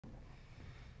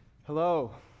Hello.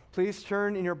 Please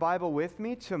turn in your Bible with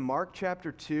me to Mark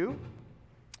chapter 2,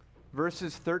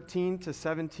 verses 13 to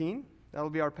 17.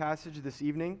 That'll be our passage this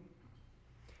evening.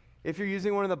 If you're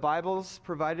using one of the Bibles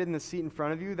provided in the seat in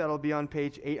front of you, that'll be on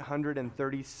page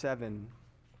 837.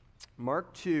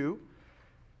 Mark 2,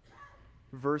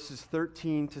 verses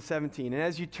 13 to 17. And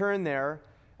as you turn there,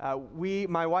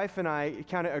 my wife and I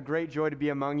count it a great joy to be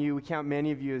among you. We count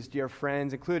many of you as dear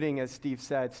friends, including, as Steve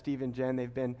said, Steve and Jen.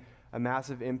 They've been a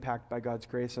massive impact by God's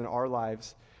grace in our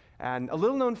lives. And a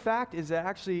little known fact is that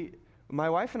actually my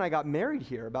wife and I got married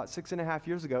here about 6.5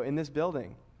 years ago in this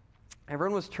building.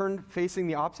 Everyone was turned facing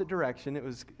the opposite direction. It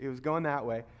was going that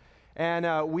way.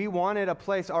 And we wanted a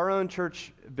place. Our own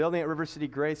church building at River City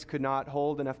Grace could not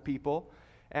hold enough people.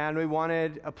 And we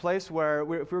wanted a place where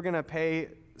if we were going to pay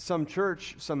some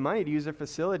church some money to use their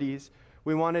facilities,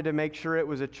 we wanted to make sure it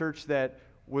was a church that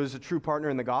was a true partner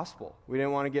in the gospel. We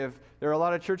didn't want to there are a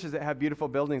lot of churches that have beautiful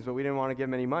buildings, but we didn't want to give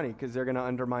them any money because they're going to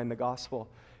undermine the gospel.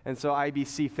 And so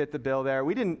IBC fit the bill there.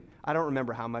 I don't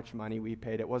remember how much money we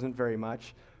paid. It wasn't very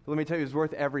much. But let me tell you, it was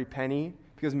worth every penny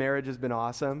because marriage has been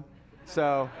awesome.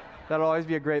 So that'll always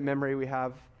be a great memory we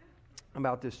have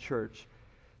about this church.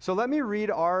 So let me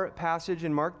read our passage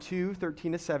in Mark 2,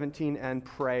 13 to 17 and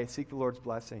pray. Seek the Lord's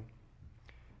blessing.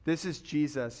 This is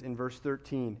Jesus in verse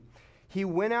 13. He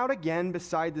went out again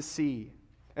beside the sea,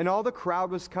 and all the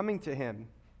crowd was coming to him,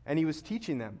 and he was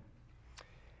teaching them.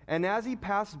 And as he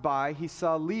passed by, he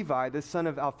saw Levi, the son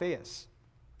of Alphaeus,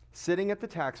 sitting at the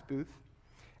tax booth,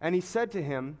 and he said to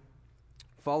him,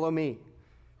 "Follow me."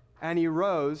 And he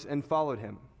rose and followed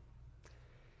him.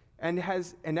 And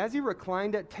as he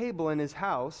reclined at table in his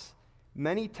house,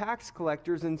 many tax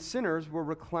collectors and sinners were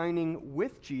reclining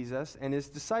with Jesus and his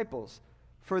disciples,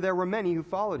 for there were many who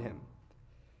followed him.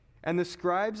 And the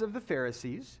scribes of the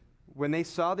Pharisees, when they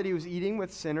saw that he was eating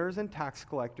with sinners and tax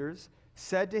collectors,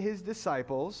 said to his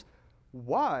disciples,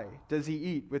 "Why does he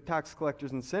eat with tax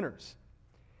collectors and sinners?"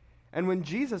 And when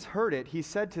Jesus heard it, he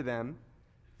said to them,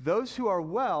 "Those who are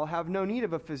well have no need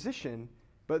of a physician,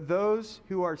 but those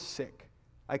who are sick.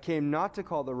 I came not to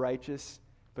call the righteous,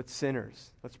 but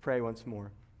sinners." Let's pray once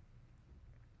more.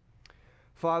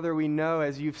 Father, we know,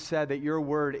 as you've said, that your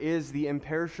word is the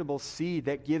imperishable seed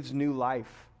that gives new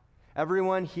life.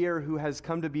 Everyone here who has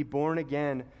come to be born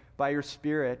again by your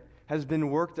Spirit has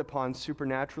been worked upon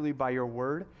supernaturally by your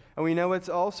word. And we know it's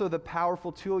also the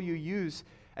powerful tool you use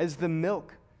as the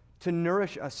milk to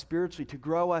nourish us spiritually, to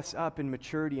grow us up in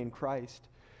maturity in Christ.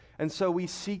 And so we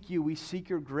seek you, we seek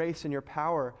your grace and your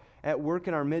power at work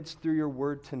in our midst through your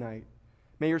word tonight.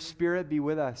 May your Spirit be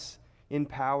with us in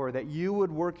power, that you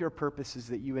would work your purposes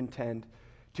that you intend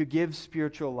to give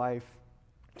spiritual life,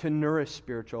 to nourish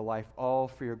spiritual life, all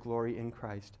for your glory in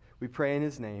Christ. We pray in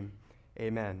his name.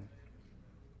 Amen.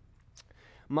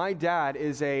 My dad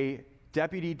is a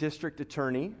deputy district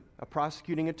attorney, a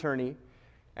prosecuting attorney,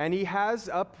 and he has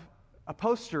up a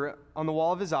poster on the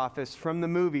wall of his office from the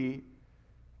movie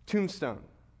Tombstone.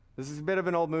 This is a bit of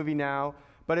an old movie now,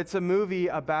 but it's a movie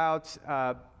about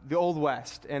the Old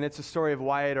West, and it's a story of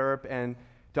Wyatt Earp and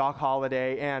Doc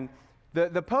Holliday. And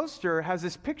the poster has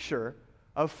this picture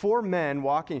of 4 men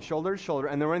walking shoulder to shoulder,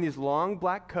 and they're wearing these long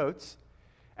black coats,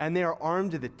 and they are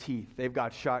armed to the teeth. They've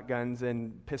got shotguns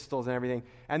and pistols and everything,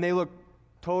 and they look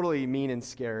totally mean and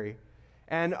scary.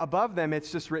 And above them,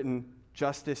 it's just written,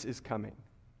 "Justice is coming."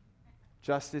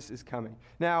 Justice is coming.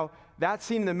 Now, that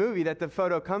scene in the movie that the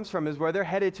photo comes from is where they're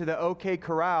headed to the OK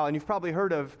Corral, and you've probably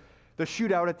heard of the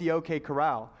shootout at the OK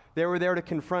Corral. They were there to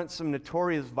confront some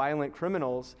notorious violent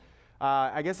criminals.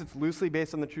 I guess it's loosely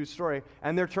based on the true story.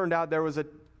 And there turned out there was an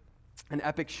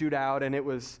epic shootout, and it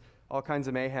was all kinds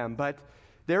of mayhem. But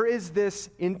there is this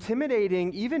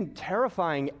intimidating, even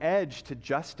terrifying edge to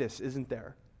justice, isn't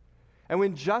there? And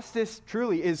when justice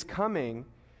truly is coming,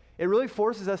 it really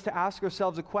forces us to ask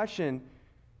ourselves a question: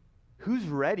 who's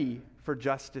ready for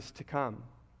justice to come?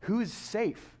 Who's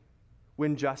safe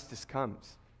when justice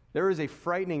comes? There is a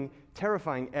frightening,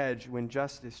 terrifying edge when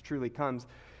justice truly comes.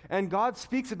 And God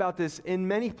speaks about this in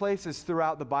many places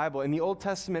throughout the Bible. In the Old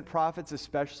Testament prophets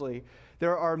especially,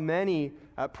 there are many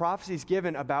prophecies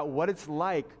given about what it's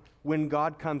like when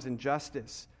God comes in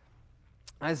justice.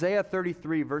 Isaiah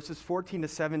 33, verses 14 to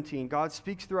 17, God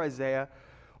speaks through Isaiah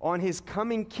on his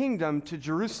coming kingdom to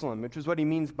Jerusalem, which is what he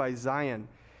means by Zion.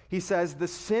 He says, "The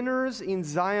sinners in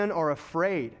Zion are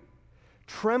afraid.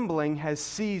 Trembling has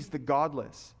seized the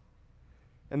godless."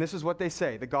 And this is what they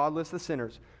say, the godless, the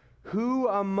sinners. "Who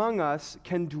among us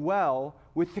can dwell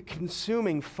with the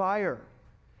consuming fire?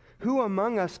 Who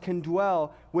among us can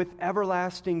dwell with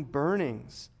everlasting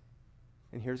burnings?"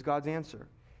 And here's God's answer.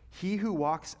 "He who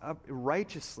walks up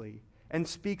righteously and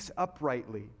speaks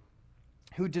uprightly,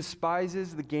 who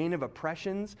despises the gain of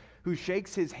oppressions, who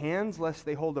shakes his hands lest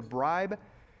they hold a bribe,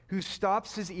 who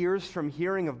stops his ears from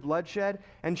hearing of bloodshed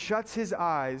and shuts his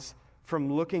eyes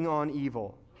from looking on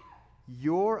evil.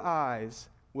 Your eyes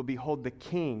will behold the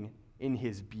King in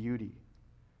his beauty.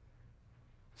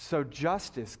 So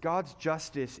justice, God's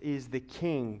justice, is the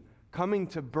King coming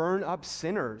to burn up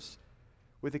sinners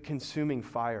with a consuming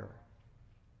fire.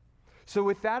 So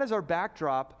with that as our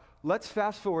backdrop, let's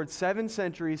fast forward 7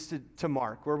 centuries to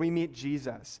Mark, where we meet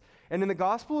Jesus. And in the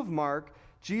Gospel of Mark,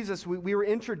 Jesus, we were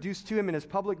introduced to him in his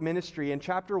public ministry in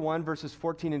chapter 1, verses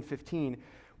 14 and 15,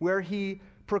 where he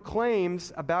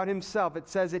proclaims about himself. It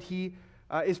says that he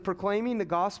is proclaiming the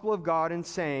gospel of God and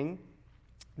saying,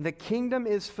 the time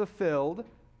is fulfilled,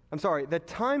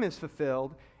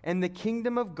 and the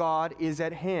kingdom of God is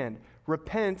at hand.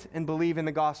 Repent and believe in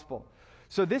the gospel.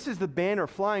 So this is the banner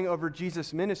flying over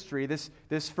Jesus' ministry,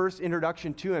 this first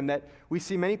introduction to him that we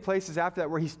see many places after that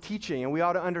where he's teaching. And we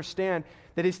ought to understand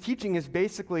that his teaching is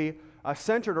basically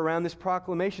centered around this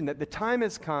proclamation that the time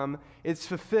has come, it's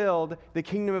fulfilled, the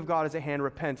kingdom of God is at hand,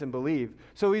 repent and believe.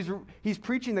 So he's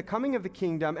preaching the coming of the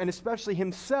kingdom and especially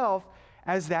himself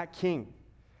as that king.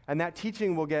 And that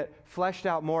teaching will get fleshed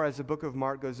out more as the book of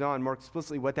Mark goes on, more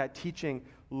explicitly what that teaching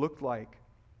looked like.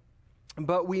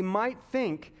 But we might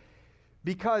think,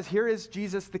 because here is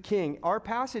Jesus the King, our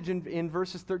passage in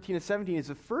verses 13 and 17 is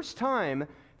the first time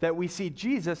that we see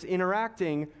Jesus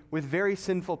interacting with very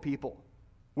sinful people,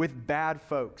 with bad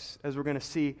folks, as we're going to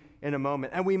see in a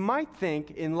moment. And we might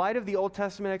think, in light of the Old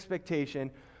Testament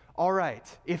expectation, all right,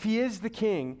 if he is the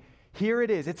King, here it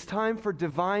is. It's time for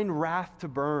divine wrath to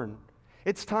burn.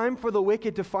 It's time for the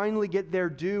wicked to finally get their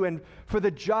due and for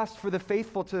the just, for the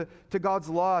faithful to God's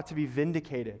law to be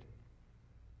vindicated.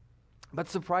 But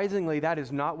surprisingly, that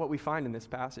is not what we find in this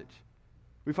passage.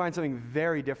 We find something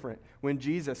very different when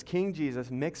Jesus, King Jesus,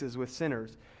 mixes with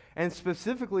sinners. And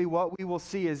specifically what we will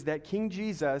see is that King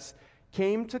Jesus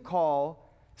came to call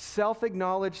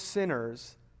self-acknowledged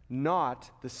sinners,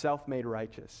 not the self-made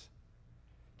righteous.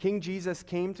 King Jesus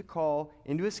came to call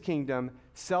into his kingdom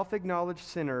self-acknowledged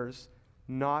sinners,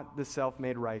 not the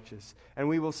self-made righteous. And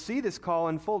we will see this call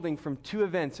unfolding from 2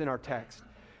 events in our text.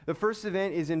 The first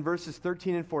event is in verses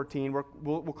 13 and 14.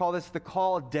 We'll call this the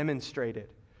call demonstrated.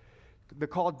 The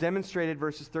call demonstrated,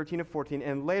 verses 13 and 14.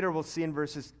 And later we'll see in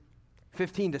verses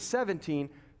 15 to 17,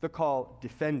 the call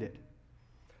defended.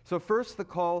 So first, the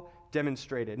call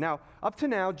demonstrated. Now, up to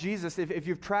now, Jesus, if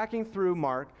you're tracking through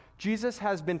Mark, Jesus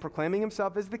has been proclaiming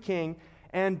himself as the king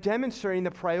and demonstrating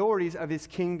the priorities of his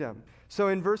kingdom. So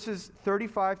in verses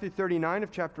 35 through 39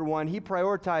 of chapter 1, he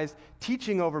prioritized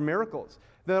teaching over miracles.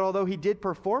 That although he did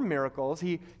perform miracles,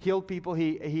 he healed people,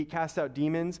 he cast out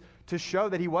demons to show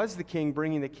that he was the king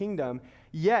bringing the kingdom,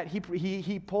 yet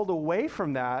he pulled away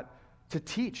from that to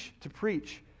teach, to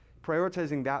preach,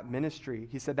 prioritizing that ministry.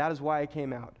 He said, that is why I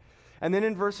came out. And then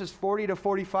in verses 40 to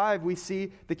 45, we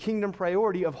see the kingdom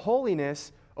priority of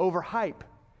holiness over hype.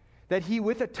 That he,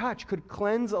 with a touch, could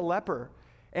cleanse a leper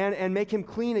and make him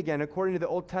clean again, according to the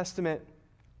Old Testament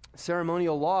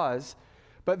ceremonial laws.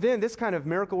 But then this kind of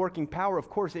miracle-working power, of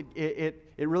course, it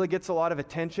really gets a lot of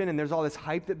attention, and there's all this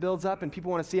hype that builds up, and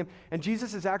people want to see him. And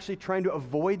Jesus is actually trying to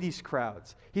avoid these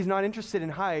crowds. He's not interested in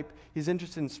hype. He's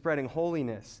interested in spreading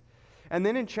holiness. And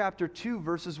then in chapter 2,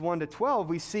 verses 1 to 12,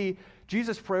 we see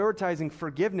Jesus prioritizing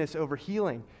forgiveness over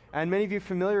healing. And many of you are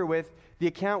familiar with the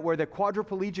account where the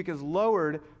quadriplegic is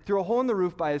lowered through a hole in the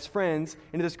roof by his friends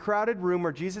into this crowded room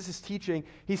where Jesus is teaching.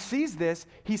 He sees this.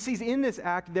 He sees in this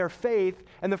act their faith.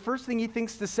 And the first thing he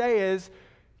thinks to say is,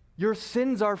 your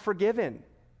sins are forgiven.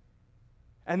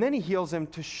 And then he heals him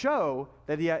to show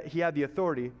that he had the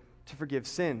authority to forgive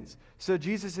sins. So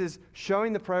Jesus is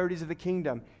showing the priorities of the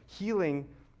kingdom. Teaching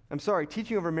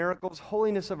over miracles,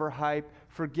 holiness over hype,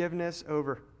 forgiveness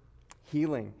over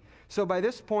healing. So by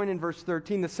this point in verse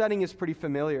 13, the setting is pretty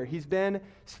familiar. He's been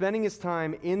spending his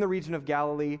time in the region of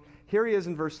Galilee. Here he is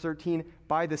in verse 13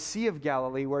 by the Sea of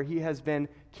Galilee, where he has been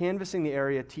canvassing the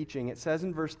area teaching. It says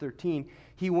in verse 13,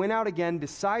 he went out again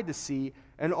beside the sea,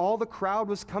 and all the crowd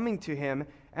was coming to him,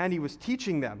 and he was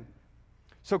teaching them.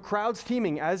 So crowds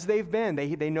teeming, as they've been.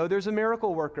 They know there's a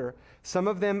miracle worker. Some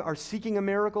of them are seeking a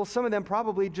miracle. Some of them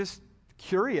probably just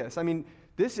curious. I mean,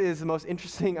 this is the most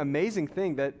interesting, amazing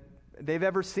thing that they've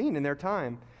ever seen in their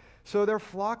time. So they're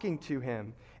flocking to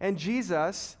him. And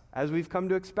Jesus, as we've come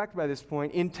to expect by this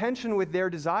point, in tension with their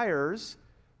desires,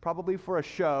 probably for a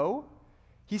show,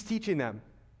 he's teaching them.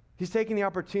 He's taking the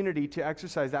opportunity to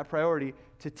exercise that priority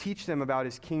to teach them about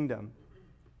his kingdom.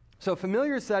 So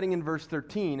familiar setting in verse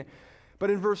 13, but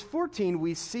in verse 14,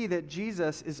 we see that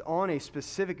Jesus is on a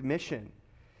specific mission.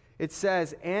 it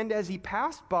says, "And as he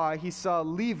passed by, he saw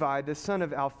Levi, the son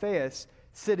of Alphaeus,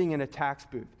 sitting in a tax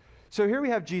booth." So here we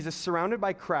have Jesus surrounded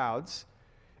by crowds.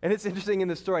 And it's interesting in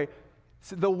the story.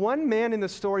 So the one man in the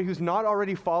story who's not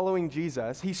already following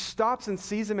Jesus, he stops and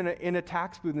sees him in a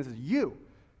tax booth and says, "You,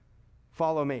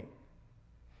 follow me."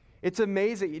 It's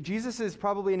amazing. Jesus is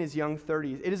probably in his young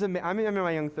 30s. I'm in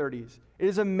my young 30s. It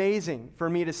is amazing for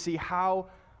me to see how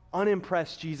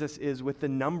unimpressed Jesus is with the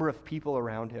number of people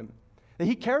around him. That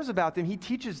he cares about them, he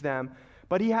teaches them,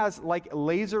 but he has like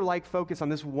laser-like focus on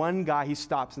this one guy. He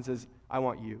stops and says, "I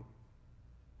want you."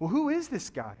 Well, who is this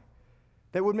guy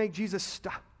that would make Jesus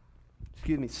stop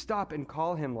and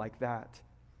call him like that?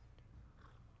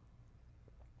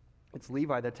 It's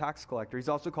Levi, the tax collector. He's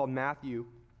also called Matthew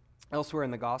elsewhere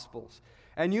in the Gospels.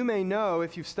 And you may know,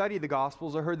 if you've studied the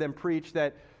Gospels or heard them preach,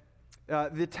 that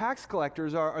the tax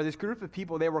collectors are this group of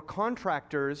people. They were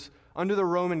contractors under the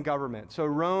Roman government. So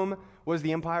Rome was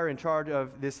the empire in charge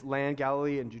of this land,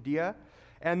 Galilee and Judea.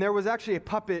 And there was actually a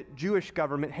puppet Jewish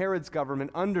government, Herod's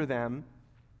government, under them.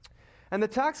 And the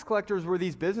tax collectors were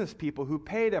these business people who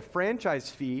paid a franchise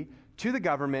fee to the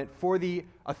government for the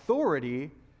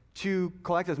authority to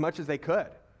collect as much as they could.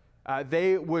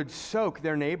 They would soak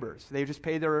their neighbors. They just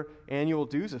paid their annual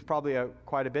dues. It's probably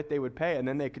quite a bit they would pay, and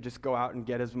then they could just go out and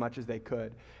get as much as they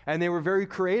could. And they were very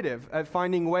creative at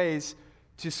finding ways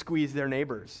to squeeze their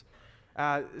neighbors.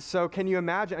 So can you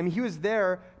imagine? I mean, he was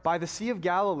there by the Sea of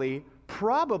Galilee,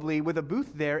 probably with a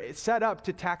booth there set up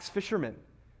to tax fishermen,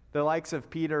 the likes of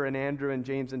Peter and Andrew and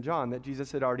James and John that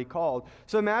Jesus had already called.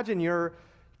 So imagine you're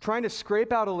trying to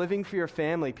scrape out a living for your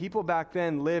family. People back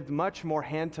then lived much more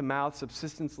hand-to-mouth,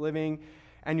 subsistence living,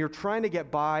 and you're trying to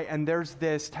get by, and there's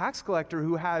this tax collector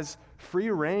who has free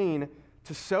reign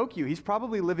to soak you. He's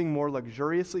probably living more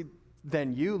luxuriously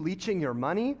than you, leeching your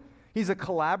money. He's a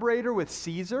collaborator with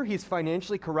Caesar. He's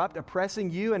financially corrupt,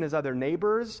 oppressing you and his other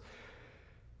neighbors.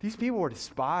 These people were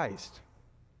despised.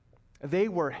 They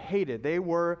were hated. They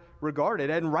were regarded,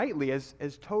 and rightly,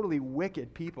 as totally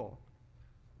wicked people.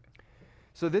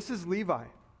 So this is Levi.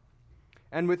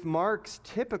 And with Mark's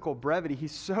typical brevity,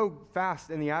 he's so fast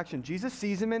in the action. Jesus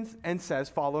sees him and says,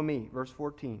 "Follow me," verse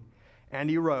 14. And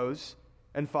he rose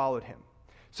and followed him.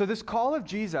 So this call of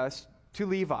Jesus to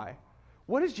Levi,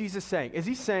 what is Jesus saying? Is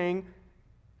he saying,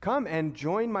 "Come and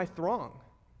join my throng.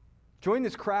 Join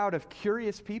this crowd of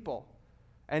curious people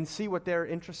and see what they're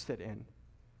interested in"?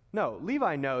 No,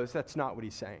 Levi knows that's not what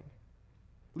he's saying.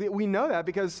 We know that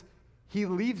because he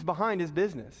leaves behind his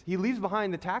business. He leaves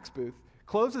behind the tax booth,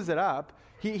 closes it up.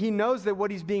 He knows that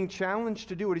what he's being challenged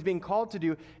to do, what he's being called to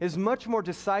do, is much more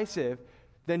decisive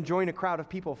than join a crowd of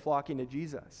people flocking to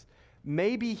Jesus.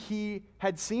 Maybe he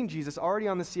had seen Jesus already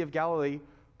on the Sea of Galilee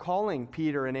calling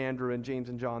Peter and Andrew and James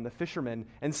and John, the fishermen,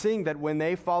 and seeing that when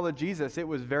they followed Jesus, it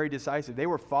was very decisive. They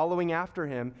were following after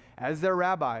him as their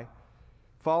rabbi,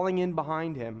 falling in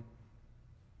behind him.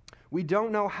 We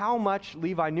don't know how much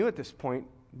Levi knew at this point,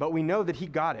 but we know that he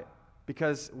got it,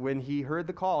 because when he heard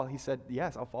the call, he said,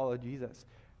 "Yes, I'll follow Jesus,"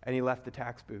 and he left the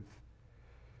tax booth.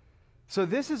 So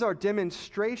this is our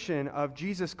demonstration of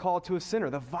Jesus' call to a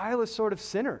sinner, the vilest sort of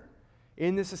sinner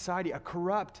in this society, a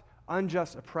corrupt,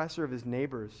 unjust oppressor of his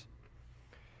neighbors.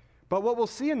 But what we'll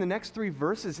see in the next 3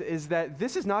 verses is that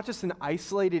this is not just an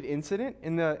isolated incident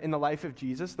in the life of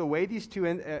Jesus. The way these two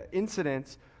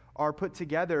incidents are put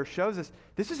together shows us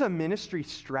this is a ministry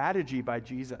strategy by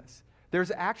Jesus.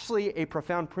 There's actually a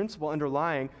profound principle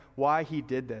underlying why he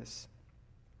did this.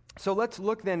 So let's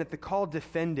look then at the call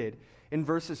defended in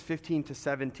verses 15 to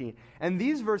 17. And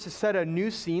these verses set a new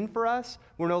scene for us.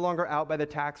 We're no longer out by the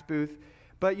tax booth,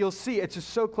 but you'll see it's just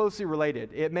so closely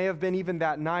related. It may have been even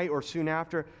that night or soon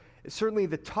after. Certainly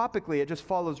topically, it just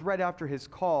follows right after his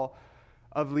call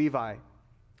of Levi.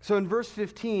 So in verse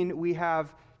 15, we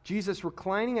have Jesus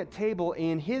reclining at table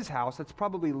in his house. That's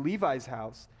probably Levi's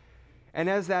house. And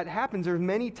as that happens, there's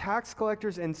many tax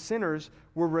collectors and sinners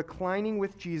were reclining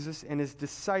with Jesus and his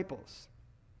disciples.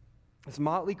 This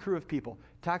motley crew of people,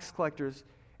 tax collectors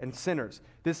and sinners.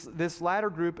 This latter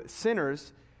group,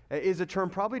 sinners, is a term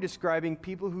probably describing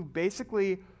people who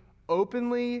basically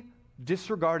openly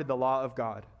disregarded the law of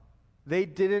God. They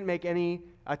didn't make any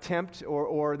attempt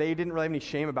or they didn't really have any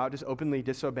shame about just openly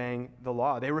disobeying the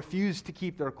law. They refused to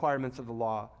keep the requirements of the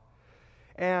law.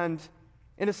 And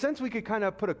in a sense, we could kind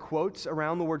of put a quotes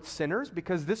around the word sinners,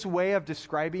 because this way of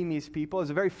describing these people is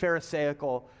a very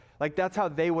Pharisaical, like that's how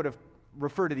they would have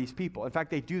referred to these people. In fact,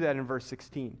 they do that in verse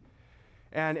 16.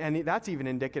 And that's even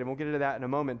indicative. We'll get into that in a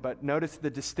moment, but notice the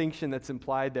distinction that's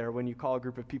implied there when you call a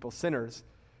group of people sinners.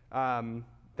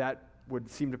 That would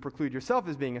seem to preclude yourself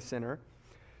as being a sinner.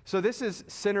 So this is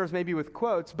sinners maybe with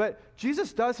quotes, but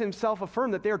Jesus does himself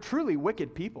affirm that they are truly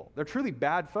wicked people. They're truly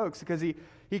bad folks because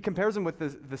he compares them with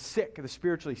the sick, the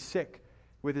spiritually sick,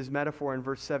 with his metaphor in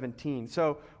verse 17.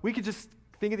 So we could just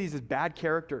think of these as bad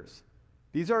characters.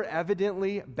 These are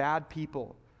evidently bad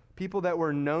people, people that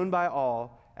were known by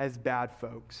all as bad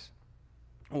folks.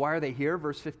 Why are they here?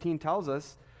 Verse 15 tells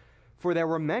us, for there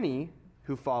were many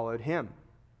who followed him.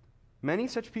 Many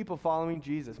such people following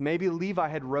Jesus. Maybe Levi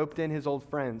had roped in his old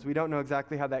friends. We don't know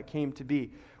exactly how that came to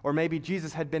be. Or maybe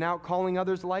Jesus had been out calling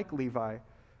others like Levi,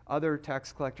 other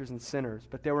tax collectors and sinners.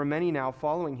 But there were many now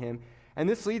following him. And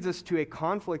this leads us to a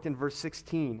conflict in verse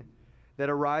 16 that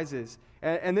arises.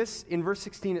 And this, in verse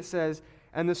 16, it says,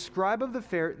 and the scribes of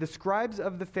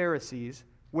the Pharisees,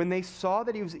 when they saw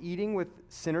that he was eating with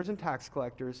sinners and tax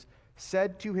collectors,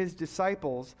 said to his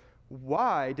disciples,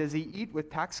 why does he eat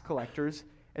with tax collectors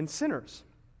and sinners?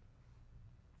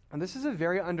 And this is a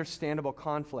very understandable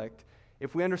conflict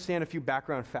if we understand a few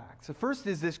background facts. The first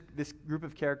is this group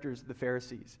of characters, the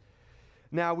Pharisees.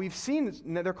 Now, we've seen,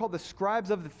 they're called the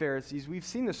scribes of the Pharisees. We've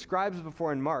seen the scribes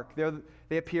before in Mark.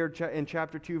 They appeared in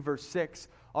chapter 2, verse 6,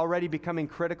 already becoming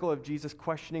critical of Jesus,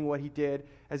 questioning what he did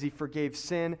as he forgave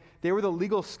sin. They were the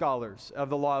legal scholars of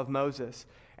the law of Moses.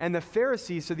 And the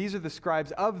Pharisees, so these are the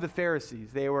scribes of the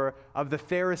Pharisees. They were of the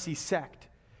Pharisee sect.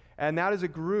 And that is a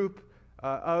group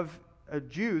of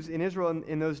Jews in Israel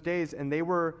in those days, and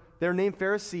their name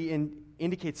Pharisee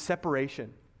indicates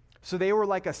separation. So they were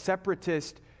like a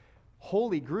separatist,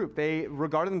 holy group. They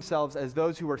regarded themselves as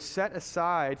those who were set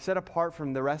aside, set apart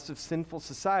from the rest of sinful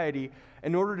society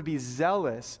in order to be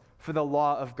zealous for the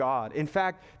law of God. In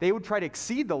fact, they would try to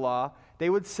exceed the law. They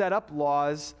would set up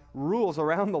laws, rules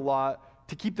around the law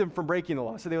to keep them from breaking the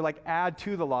law. So they would like add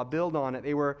to the law, build on it.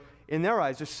 They were, in their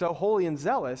eyes, just so holy and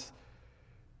zealous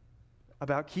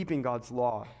about keeping God's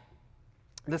law.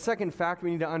 The second fact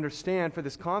we need to understand for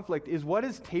this conflict is, what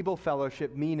does table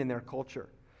fellowship mean in their culture?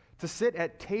 To sit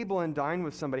at table and dine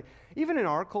with somebody. Even in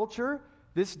our culture,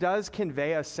 this does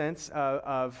convey a sense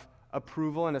of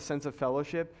approval and a sense of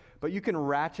fellowship, but you can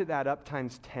ratchet that up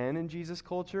times 10 in Jesus'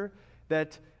 culture.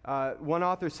 That one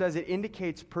author says it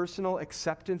indicates personal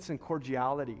acceptance and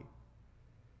cordiality.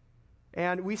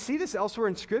 And we see this elsewhere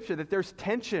in Scripture, that there's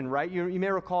tension, right? You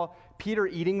may recall Peter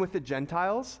eating with the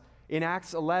Gentiles in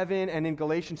Acts 11 and in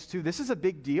Galatians 2. This is a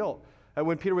big deal.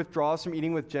 When Peter withdraws from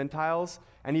eating with Gentiles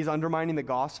and he's undermining the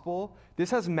gospel,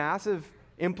 this has massive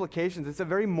implications. It's a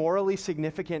very morally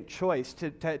significant choice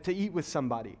to eat with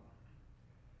somebody.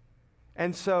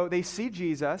 And so they see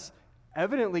Jesus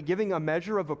evidently giving a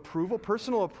measure of approval,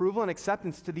 personal approval and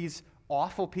acceptance to these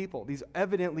awful people, these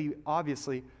evidently,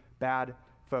 obviously bad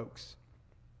folks.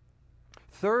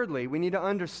 Thirdly, we need to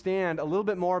understand a little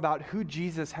bit more about who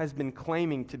Jesus has been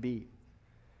claiming to be.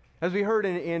 As we heard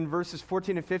in verses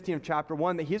 14 and 15 of chapter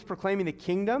 1, that he's proclaiming the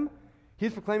kingdom.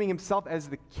 He's proclaiming himself as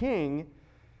the king.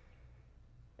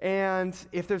 And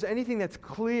if there's anything that's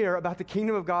clear about the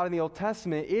kingdom of God in the Old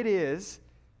Testament, it is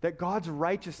that God's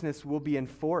righteousness will be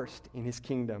enforced in his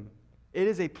kingdom. It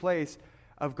is a place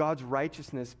of God's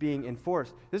righteousness being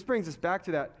enforced. This brings us back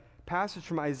to that passage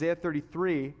from Isaiah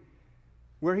 33,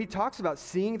 where he talks about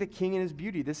seeing the king in his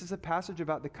beauty. This is a passage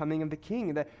about the coming of the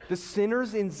king, that the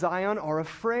sinners in Zion are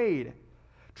afraid.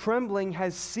 Trembling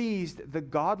has seized the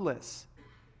godless.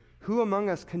 Who among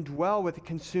us can dwell with a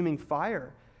consuming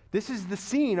fire? This is the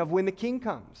scene of when the king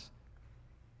comes.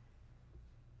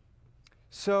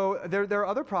 So there are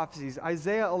other prophecies.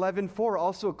 Isaiah 11:4,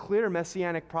 also a clear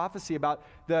messianic prophecy about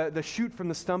the shoot from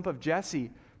the stump of Jesse,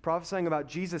 prophesying about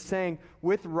Jesus, saying,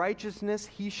 with righteousness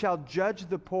he shall judge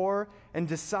the poor and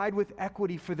decide with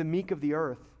equity for the meek of the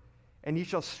earth. And he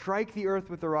shall strike the earth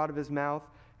with the rod of his mouth,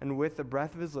 and with the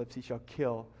breath of his lips he shall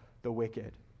kill the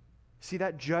wicked. See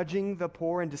that? Judging the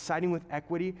poor and deciding with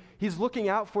equity. He's looking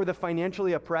out for the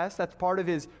financially oppressed. That's part of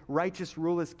his righteous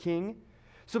rule as king.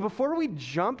 So before we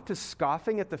jump to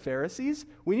scoffing at the Pharisees,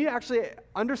 we need to actually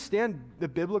understand the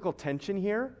biblical tension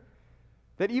here.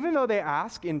 That even though they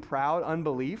ask in proud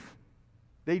unbelief,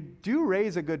 they do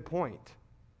raise a good point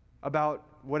about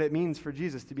what it means for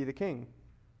Jesus to be the king.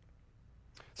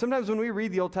 Sometimes when we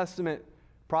read the Old Testament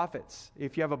prophets,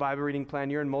 if you have a Bible reading plan,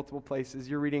 you're in multiple places,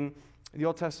 you're reading the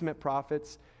Old Testament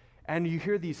prophets, and you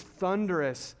hear these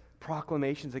thunderous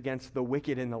proclamations against the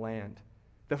wicked in the land,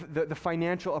 the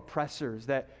financial oppressors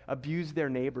that abuse their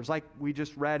neighbors, like we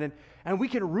just read, and we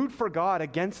can root for God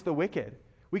against the wicked.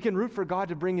 We can root for God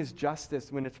to bring his justice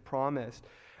when it's promised.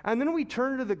 And then we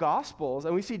turn to the Gospels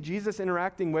and we see Jesus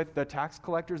interacting with the tax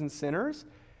collectors and sinners,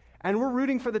 and we're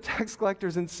rooting for the tax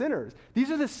collectors and sinners.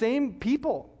 These are the same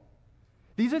people.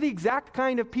 These are the exact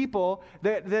kind of people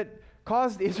that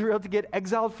caused Israel to get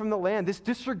exiled from the land, this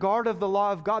disregard of the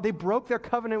law of God. They broke their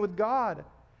covenant with God.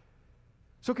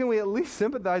 So can we at least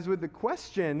sympathize with the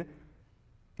question?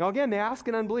 Now again, they ask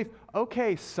in unbelief,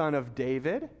 okay, son of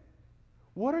David,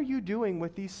 what are you doing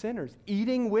with these sinners?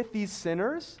 Eating with these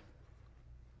sinners?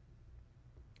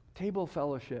 Table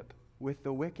fellowship with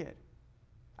the wicked.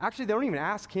 Actually, they don't even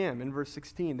ask him in verse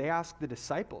 16. They ask the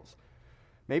disciples.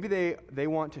 Maybe they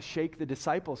want to shake the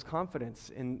disciples'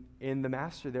 confidence in the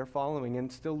master they're following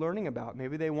and still learning about.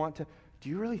 Maybe they want to, do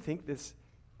you really think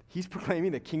he's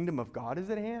proclaiming the kingdom of God is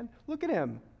at hand? Look at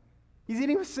him. He's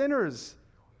eating with sinners.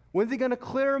 When's he going to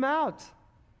clear them out?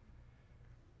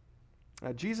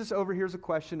 Jesus overhears a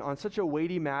question on such a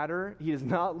weighty matter. He does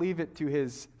not leave it to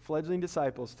his fledgling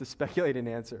disciples to speculate and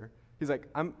answer. He's like,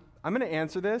 I'm going to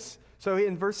answer this. So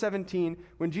in verse 17,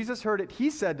 when Jesus heard it,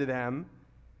 he said to them,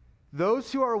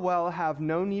 those who are well have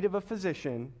no need of a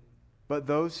physician, but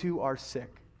those who are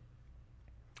sick.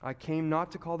 I came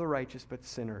not to call the righteous, but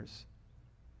sinners.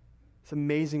 It's an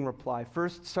amazing reply.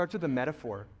 First, starts with a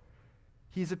metaphor.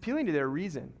 He's appealing to their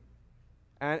reason.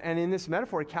 And in this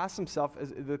metaphor, he casts himself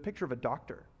as the picture of a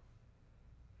doctor.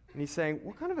 And he's saying,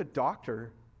 what kind of a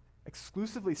doctor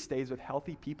exclusively stays with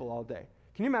healthy people all day?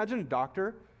 Can you imagine a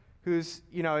doctor who's,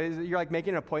 you're like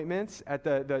making appointments at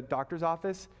the doctor's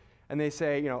office, and they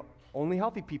say, only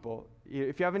healthy people.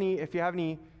 If you have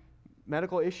any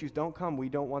medical issues, don't come. We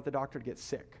don't want the doctor to get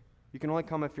sick. You can only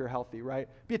come if you're healthy, right?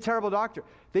 Be a terrible doctor.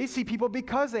 They see people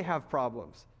because they have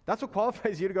problems. That's what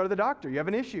qualifies you to go to the doctor. You have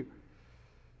an issue.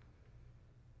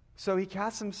 So he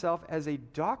casts himself as a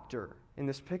doctor in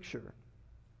this picture.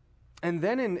 And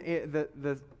then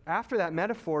after that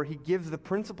metaphor, he gives the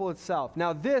principle itself.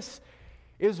 Now this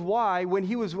is why when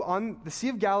he was on the Sea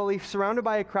of Galilee, surrounded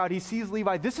by a crowd, he sees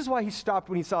Levi. This is why he stopped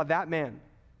when he saw that man.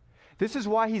 This is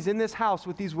why he's in this house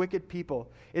with these wicked people.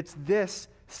 It's this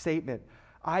statement.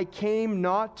 I came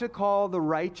not to call the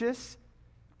righteous,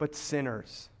 but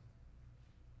sinners.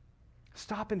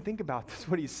 Stop and think about this,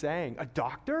 what he's saying. A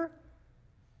doctor?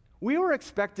 We were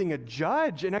expecting a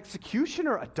judge, an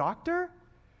executioner, a doctor?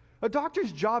 A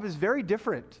doctor's job is very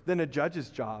different than a judge's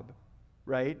job,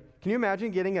 right? Can you imagine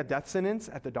getting a death sentence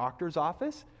at the doctor's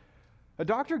office? A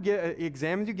doctor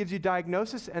examines you, gives you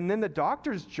diagnosis, and then the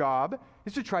doctor's job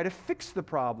is to try to fix the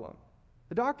problem.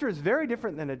 The doctor is very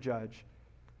different than a judge.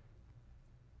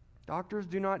 Doctors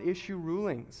do not issue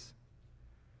rulings.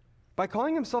 By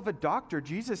calling himself a doctor,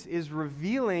 Jesus is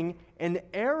revealing an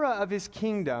era of his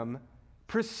kingdom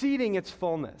preceding its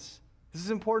fullness. This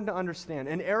is important to understand.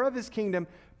 An era of his kingdom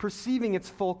preceding its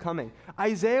full coming.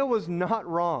 Isaiah was not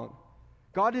wrong.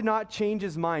 God did not change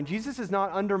his mind. Jesus is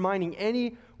not undermining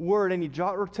any word, any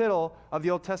jot or tittle of the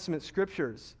Old Testament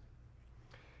scriptures.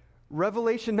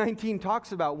 Revelation 19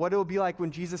 talks about what it will be like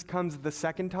when Jesus comes the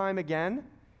second time again.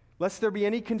 Lest there be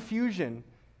any confusion,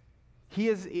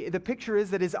 the picture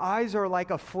is that his eyes are like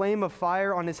a flame of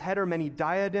fire. On his head are many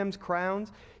diadems,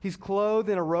 crowns. He's clothed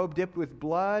in a robe dipped with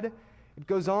blood. It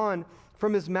goes on.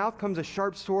 From his mouth comes a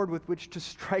sharp sword with which to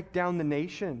strike down the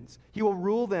nations. He will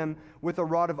rule them with a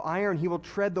rod of iron. He will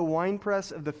tread the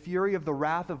winepress of the fury of the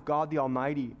wrath of God the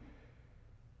Almighty.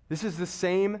 This is the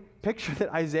same picture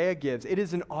that Isaiah gives. It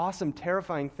is an awesome,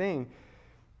 terrifying thing.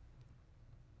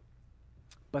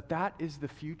 But that is the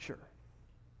future.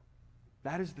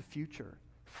 That is the future.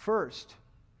 First,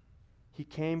 he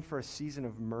came for a season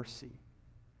of mercy.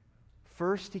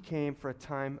 First, he came for a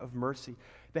time of mercy.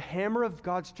 The hammer of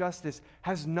God's justice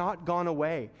has not gone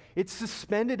away. It's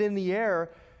suspended in the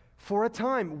air for a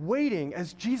time, waiting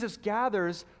as Jesus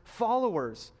gathers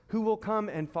followers who will come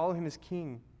and follow him as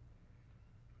king.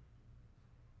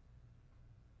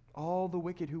 All the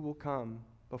wicked who will come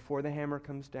before the hammer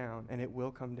comes down, and it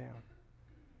will come down.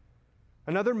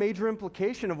 Another major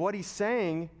implication of what he's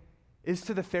saying is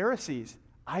to the Pharisees,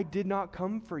 I did not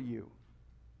come for you.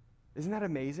 Isn't that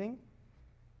amazing?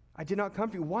 I did not come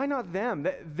for you. Why not them?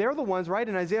 They're the ones, right,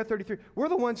 in Isaiah 33, we're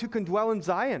the ones who can dwell in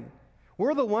Zion.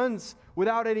 We're the ones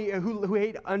without any who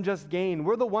hate unjust gain.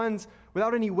 We're the ones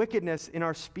without any wickedness in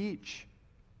our speech.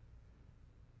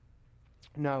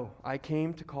 No, I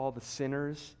came to call the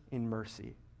sinners in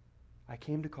mercy. I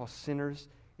came to call sinners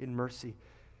in mercy.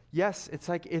 Yes, it's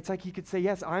like he could say,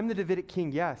 yes, I'm the Davidic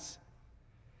king, yes.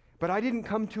 But I didn't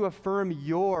come to affirm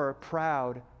your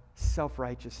proud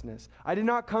self-righteousness. I did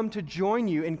not come to join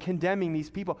you in condemning these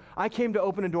people. I came to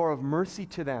open a door of mercy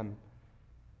to them.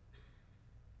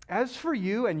 As for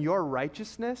you and your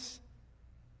righteousness,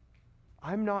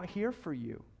 I'm not here for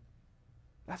you.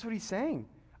 That's what he's saying.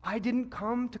 I didn't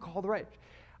come to call the right.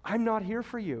 I'm not here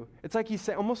for you. It's like he's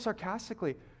saying, almost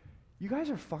sarcastically, you guys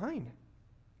are fine.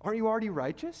 Aren't you already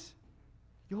righteous?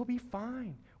 You'll be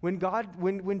fine.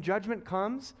 When judgment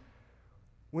comes,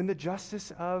 when the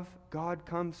justice of God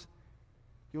comes,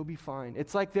 you'll be fine.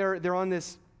 It's like they're on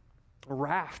this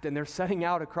raft and they're setting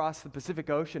out across the Pacific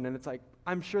Ocean, and it's like,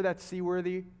 I'm sure that's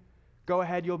seaworthy. Go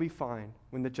ahead, you'll be fine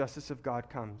when the justice of God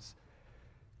comes.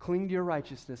 Cling to your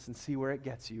righteousness and see where it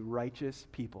gets you, righteous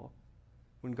people,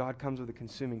 when God comes with a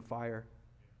consuming fire.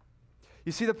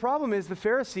 You see, the problem is the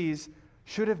Pharisees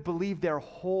should have believed their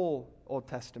whole Old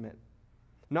Testament,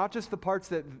 not just the parts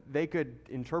that they could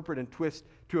interpret and twist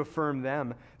to affirm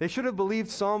them. They should have believed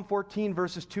Psalm 14,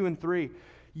 verses 2 and 3.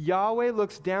 Yahweh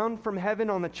looks down from heaven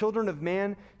on the children of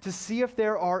man to see if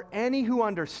there are any who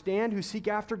understand, who seek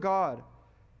after God.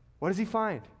 What does he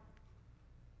find?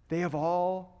 They have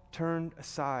all turned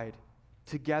aside.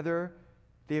 Together,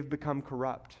 they have become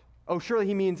corrupt. Oh, surely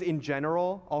he means in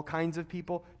general, all kinds of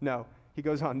people? No. He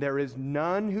goes on, there is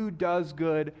none who does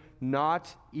good,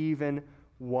 not even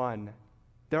one.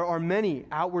 There are many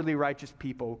outwardly righteous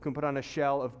people who can put on a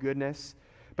shell of goodness,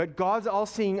 but God's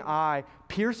all-seeing eye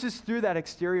pierces through that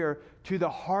exterior to the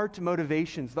heart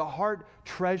motivations, the heart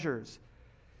treasures.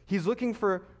 He's looking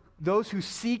for those who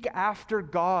seek after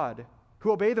God,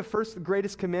 who obey the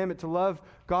greatest commandment, to love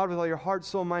God with all your heart,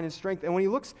 soul, mind, and strength. And when he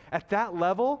looks at that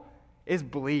level, it's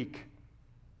bleak.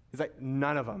 He's like,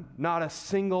 none of them, not a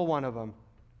single one of them.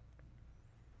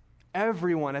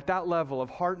 Everyone at that level of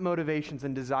heart motivations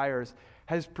and desires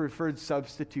has preferred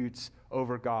substitutes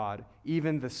over God,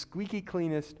 even the squeaky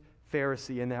cleanest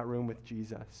Pharisee in that room with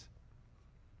Jesus.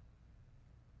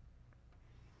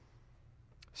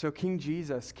 So King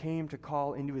Jesus came to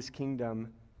call into his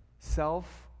kingdom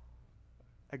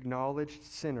self-acknowledged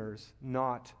sinners,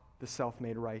 not the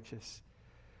self-made righteous.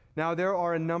 Now, there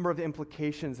are a number of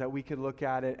implications that we could look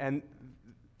at it, and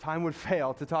time would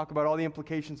fail to talk about all the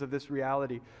implications of this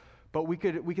reality. But we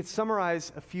could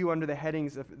summarize a few under the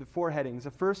headings, the four headings.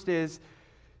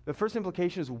 The first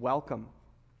implication is welcome.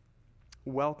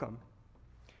 Welcome.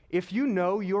 If you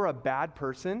know you're a bad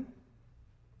person,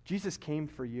 Jesus came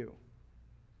for you.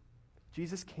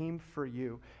 Jesus came for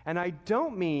you. And I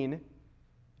don't mean,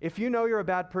 if you know you're a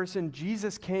bad person,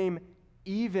 Jesus came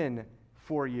even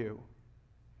for you.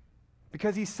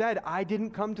 Because he said, I didn't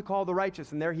come to call the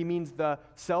righteous, and there he means the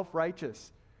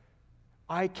self-righteous.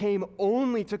 I came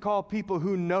only to call people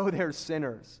who know they're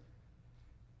sinners.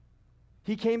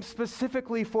 He came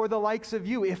specifically for the likes of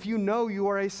you. If you know you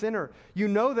are a sinner, you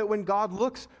know that when God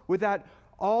looks with that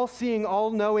all-seeing,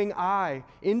 all-knowing eye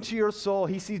into your soul,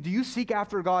 he sees, do you seek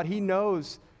after God? He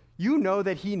knows. You know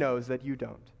that he knows that you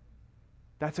don't.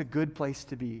 That's a good place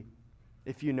to be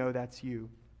if you know that's you.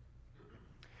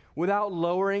 Without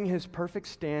lowering his perfect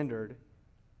standard,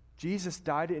 Jesus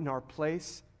died in our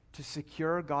place to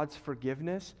secure God's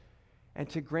forgiveness and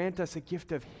to grant us a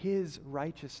gift of his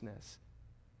righteousness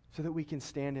so that we can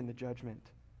stand in the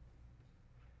judgment.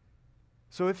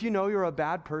 So if you know you're a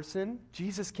bad person,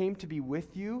 Jesus came to be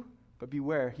with you, but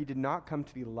beware, he did not come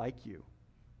to be like you.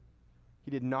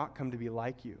 He did not come to be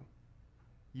like you.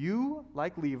 You,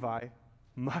 like Levi,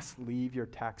 must leave your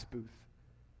tax booth.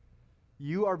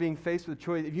 You are being faced with a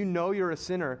choice. If you know you're a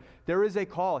sinner, there is a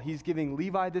call. He's giving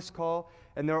Levi this call,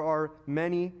 and there are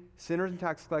many sinners and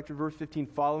tax collectors, verse 15,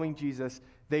 following Jesus.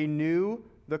 They knew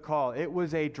the call. It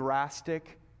was a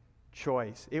drastic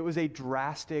choice. It was a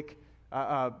drastic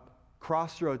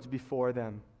crossroads before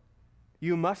them.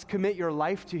 You must commit your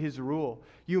life to his rule.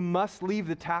 You must leave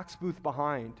the tax booth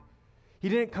behind. He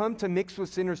didn't come to mix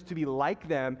with sinners to be like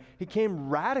them. He came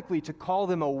radically to call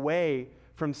them away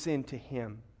from sin to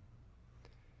him.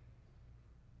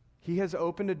 He has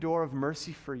opened a door of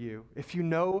mercy for you. If you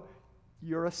know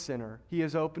you're a sinner, he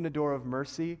has opened a door of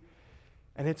mercy,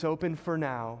 and it's open for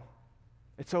now.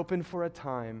 It's open for a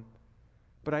time.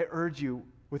 But I urge you,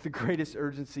 with the greatest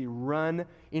urgency, run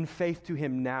in faith to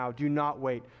him now. Do not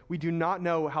wait. We do not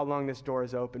know how long this door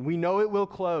is open. We know it will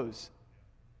close.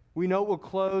 We know it will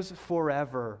close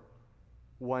forever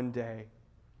one day.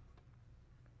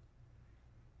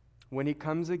 When he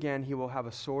comes again, he will have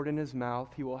a sword in his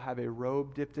mouth. He will have a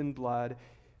robe dipped in blood.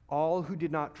 All who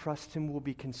did not trust him will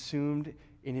be consumed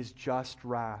in his just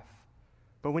wrath.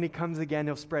 But when he comes again,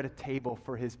 he'll spread a table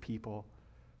for his people,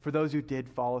 for those who did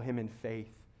follow him in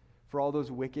faith. For all those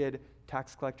wicked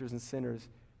tax collectors and sinners,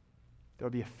 there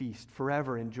will be a feast,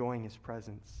 forever enjoying his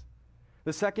presence.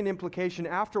 The second implication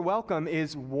after welcome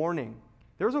is warning.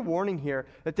 There's a warning here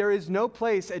that there is no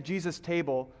place at Jesus'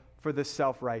 table for the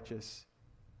self-righteous,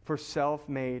 for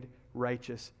self-made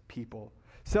righteous people.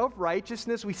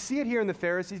 Self-righteousness, we see it here in the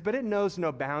Pharisees, but it knows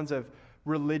no bounds of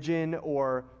religion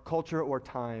or culture or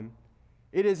time.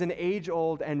 It is an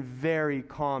age-old and very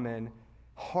common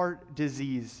heart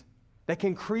disease that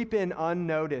can creep in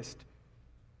unnoticed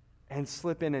and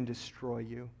slip in and destroy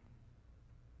you.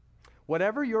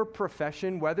 Whatever your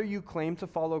profession, whether you claim to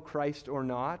follow Christ or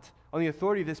not, on the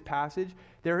authority of this passage,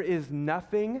 there is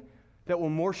nothing that will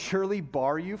more surely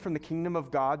bar you from the kingdom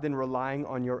of God than relying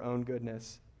on your own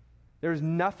goodness. There is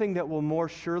nothing that will more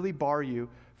surely bar you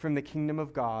from the kingdom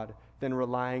of God than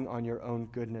relying on your own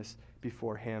goodness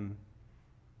before Him.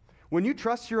 When you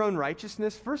trust your own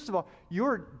righteousness, first of all,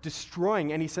 you're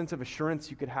destroying any sense of assurance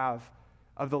you could have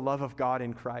of the love of God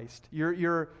in Christ.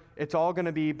 It's all going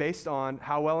to be based on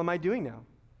how well am I doing now?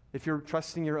 If you're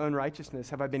trusting your own righteousness,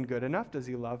 have I been good enough? Does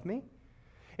He love me?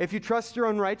 If you trust your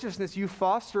own righteousness, you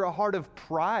foster a heart of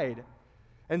pride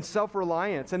and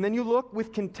self-reliance. And then you look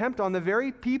with contempt on the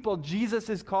very people Jesus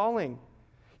is calling.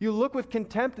 You look with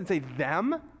contempt and say,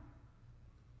 them?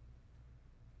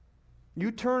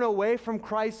 You turn away from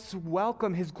Christ's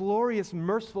welcome, His glorious,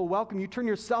 merciful welcome. You turn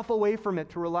yourself away from it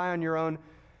to rely on your own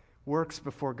works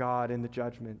before God in the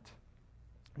judgment.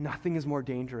 Nothing is more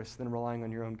dangerous than relying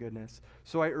on your own goodness.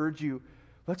 So I urge you,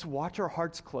 let's watch our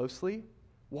hearts closely.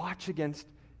 Watch against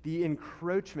the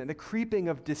encroachment, the creeping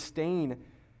of disdain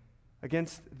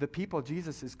against the people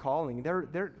Jesus is calling.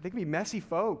 They can be messy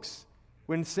folks.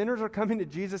 When sinners are coming to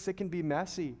Jesus, it can be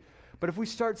messy. But if we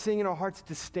start seeing in our hearts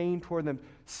disdain toward them,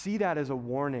 see that as a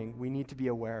warning. We need to be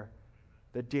aware.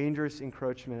 The dangerous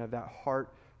encroachment of that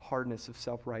hardness of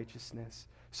self-righteousness.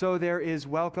 So there is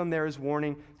welcome, there is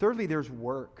warning. Thirdly, there's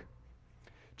work.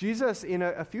 Jesus, in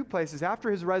a few places after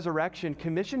His resurrection,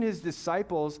 commissioned His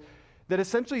disciples that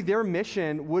essentially their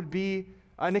mission would be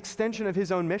an extension of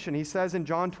His own mission. He says in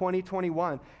John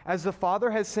 20:21, as the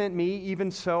Father has sent me, even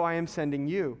so I am sending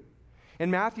you. In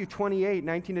Matthew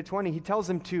 28:19-20, He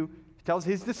tells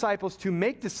His disciples to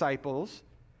make disciples,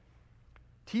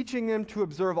 teaching them to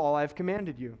observe all I have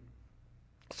commanded you.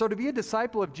 So to be a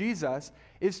disciple of Jesus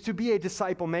is to be a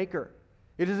disciple maker.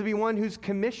 It is to be one who's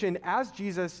commissioned, as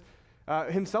Jesus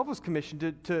Himself was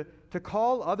commissioned, to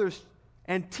call others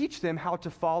and teach them how to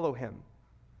follow Him.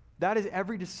 That is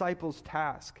every disciple's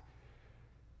task.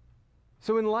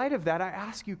 So in light of that, I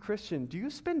ask you, Christian, do you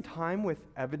spend time with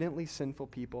evidently sinful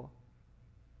people?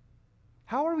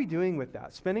 How are we doing with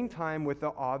that? Spending time with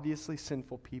the obviously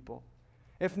sinful people?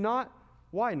 If not,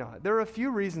 why not? There are a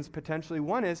few reasons potentially.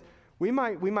 One is we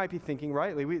might be thinking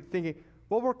rightly.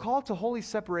 We're called to holy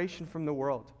separation from the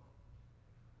world.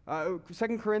 2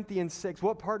 Corinthians 6,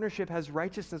 what partnership has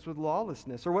righteousness with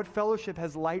lawlessness? Or what fellowship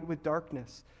has light with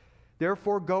darkness?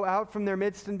 Therefore, go out from their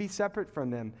midst and be separate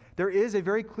from them. There is a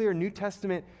very clear New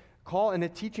Testament call and a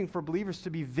teaching for believers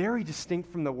to be very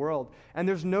distinct from the world. And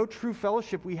there's no true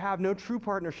fellowship we have, no true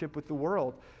partnership with the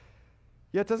world.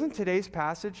 Yet doesn't today's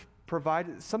passage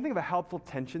provide something of a helpful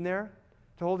tension there?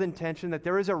 To hold in tension that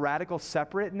there is a radical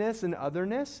separateness and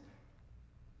otherness?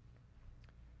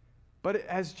 But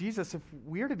as Jesus, if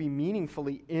we are to be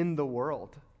meaningfully in the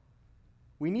world,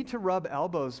 we need to rub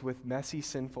elbows with messy,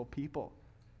 sinful people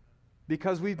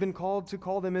because we've been called to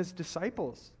call them as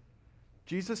disciples.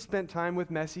 Jesus spent time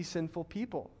with messy, sinful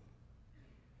people.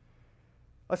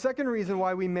 A second reason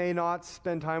why we may not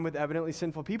spend time with evidently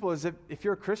sinful people is if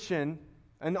you're a Christian,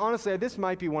 and honestly, this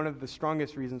might be one of the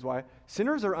strongest reasons why,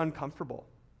 sinners are uncomfortable.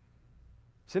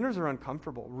 Sinners are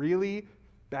uncomfortable. Really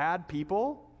bad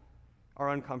people are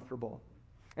uncomfortable.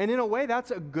 And in a way,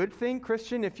 that's a good thing,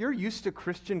 Christian. If you're used to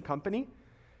Christian company,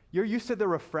 you're used to the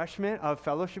refreshment of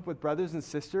fellowship with brothers and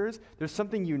sisters, there's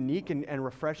something unique and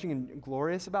refreshing and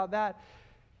glorious about that.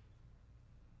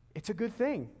 It's a good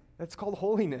thing. That's called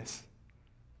holiness.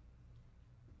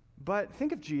 But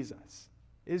think of Jesus.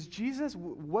 Is Jesus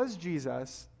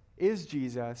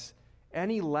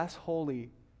any less holy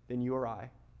than you or I?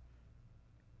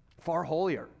 Far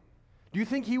holier. Do you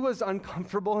think He was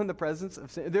uncomfortable in the presence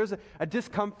of sin? There's a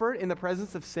discomfort in the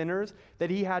presence of sinners that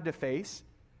He had to face.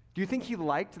 Do you think He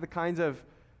liked the kinds of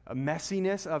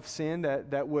messiness of sin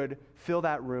that would fill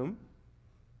that room?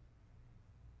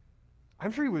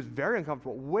 I'm sure He was very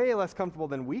uncomfortable, way less comfortable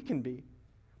than we can be.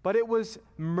 But it was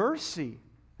mercy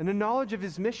and the knowledge of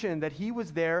His mission that He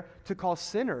was there to call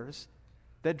sinners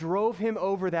that drove Him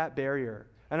over that barrier.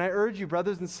 And I urge you,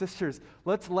 brothers and sisters,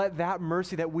 let's let that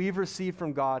mercy that we've received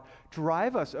from God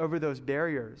drive us over those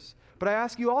barriers. But I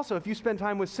ask you also, if you spend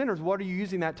time with sinners, what are you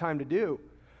using that time to do?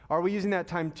 Are we using that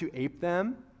time to ape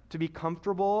them, to be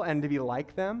comfortable and to be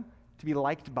like them, to be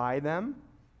liked by them?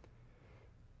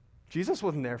 Jesus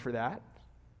wasn't there for that.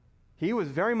 He was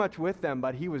very much with them,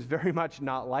 but He was very much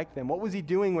not like them. What was He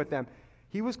doing with them?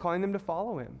 He was calling them to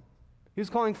follow Him. He was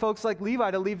calling folks like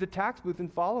Levi to leave the tax booth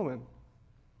and follow Him.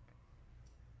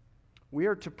 We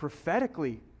are to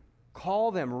prophetically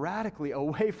call them radically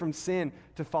away from sin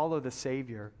to follow the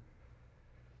Savior.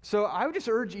 So I would just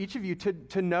urge each of you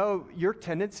to know your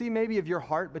tendency, maybe of your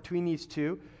heart between these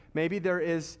two. Maybe there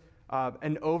is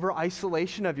an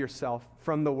over-isolation of yourself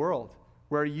from the world,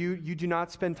 where you do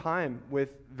not spend time with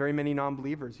very many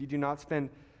non-believers. You do not spend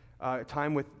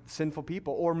time with sinful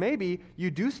people. Or maybe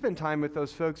you do spend time with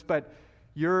those folks, but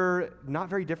you're not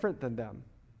very different than them.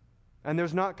 And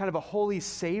there's not kind of a holy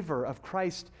savor of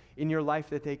Christ in your life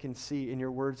that they can see in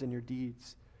your words and your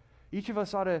deeds. Each of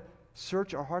us ought to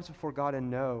search our hearts before God and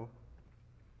know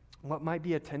what might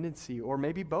be a tendency, or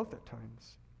maybe both at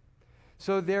times.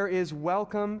 So there is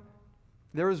welcome,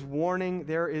 there is warning,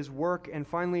 there is work, and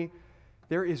finally,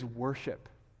 there is worship.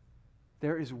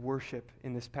 There is worship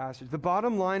in this passage. The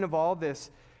bottom line of all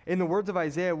this, in the words of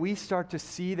Isaiah, we start to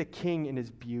see the King in his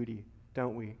beauty,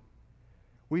 don't we?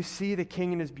 We see the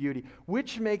King in his beauty.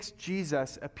 Which makes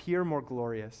Jesus appear more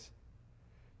glorious?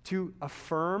 To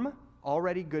affirm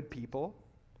already good people,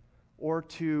 or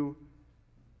to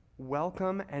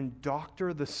welcome and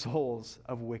doctor the souls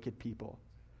of wicked people?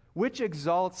 Which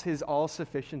exalts his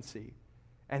all-sufficiency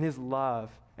and his love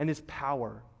and his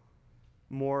power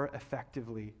more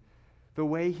effectively? The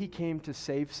way he came to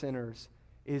save sinners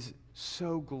is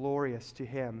so glorious to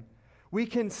him. We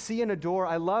can see and adore.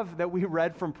 I love that we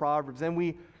read from Proverbs,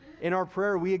 and in our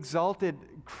prayer, we exalted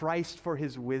Christ for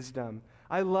his wisdom.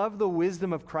 I love the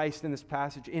wisdom of Christ in this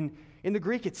passage. In the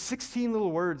Greek, it's 16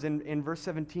 little words in verse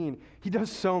 17. He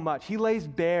does so much. He lays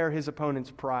bare his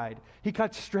opponent's pride. He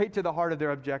cuts straight to the heart of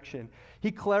their objection.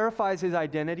 He clarifies his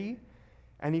identity,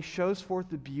 and he shows forth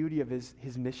the beauty of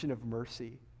his mission of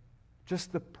mercy.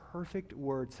 Just the perfect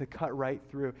words to cut right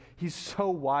through. He's so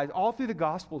wise, all through the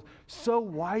Gospels, so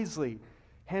wisely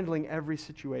handling every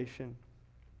situation.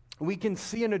 We can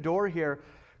see and adore here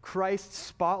Christ's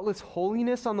spotless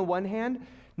holiness on the one hand,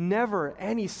 never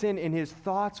any sin in his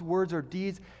thoughts, words, or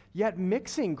deeds, yet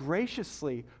mixing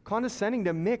graciously, condescending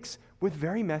to mix with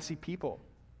very messy people.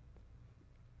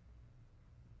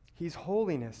 His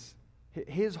holiness,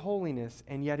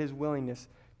 and yet his willingness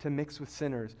to mix with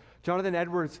sinners. Jonathan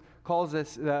Edwards calls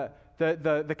this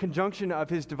the conjunction of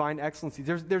his divine excellency.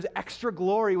 There's extra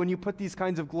glory when you put these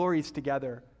kinds of glories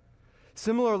together.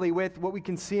 Similarly, with what we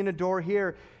can see and adore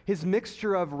here, his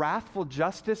mixture of wrathful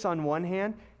justice on one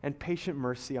hand and patient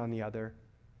mercy on the other.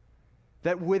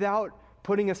 That without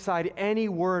putting aside any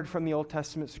word from the Old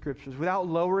Testament scriptures, without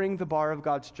lowering the bar of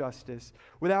God's justice,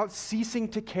 without ceasing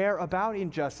to care about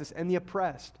injustice and the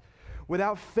oppressed,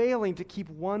 without failing to keep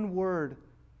one word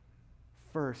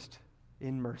first,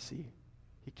 in mercy,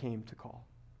 he came to call.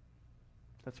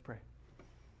 Let's pray.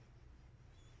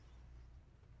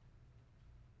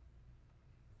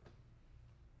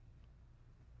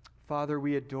 Father,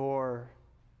 we adore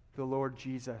the Lord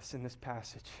Jesus in this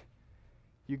passage.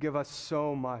 You give us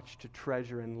so much to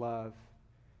treasure and love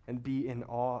and be in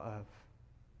awe of.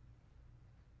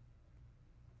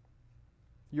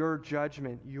 Your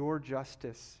judgment, your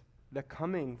justice, the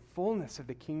coming fullness of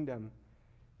the kingdom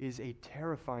is a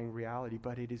terrifying reality,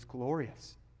 but it is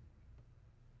glorious.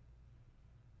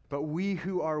 But we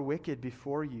who are wicked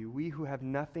before you, we who have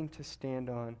nothing to stand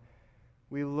on,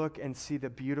 we look and see the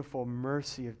beautiful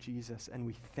mercy of Jesus, and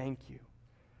we thank you.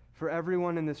 For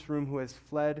everyone in this room who has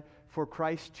fled for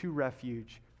Christ to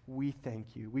refuge, we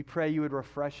thank you. We pray you would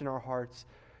refresh in our hearts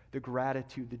the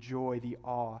gratitude, the joy, the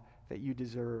awe that you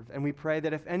deserve. And we pray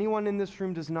that if anyone in this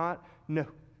room does not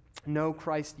know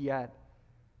Christ yet,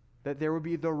 that there would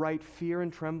be the right fear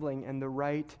and trembling and the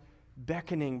right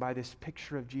beckoning by this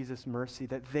picture of Jesus' mercy,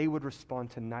 that they would respond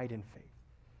tonight in faith.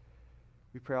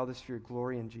 We pray all this for your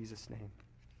glory in Jesus' name.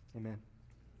 Amen.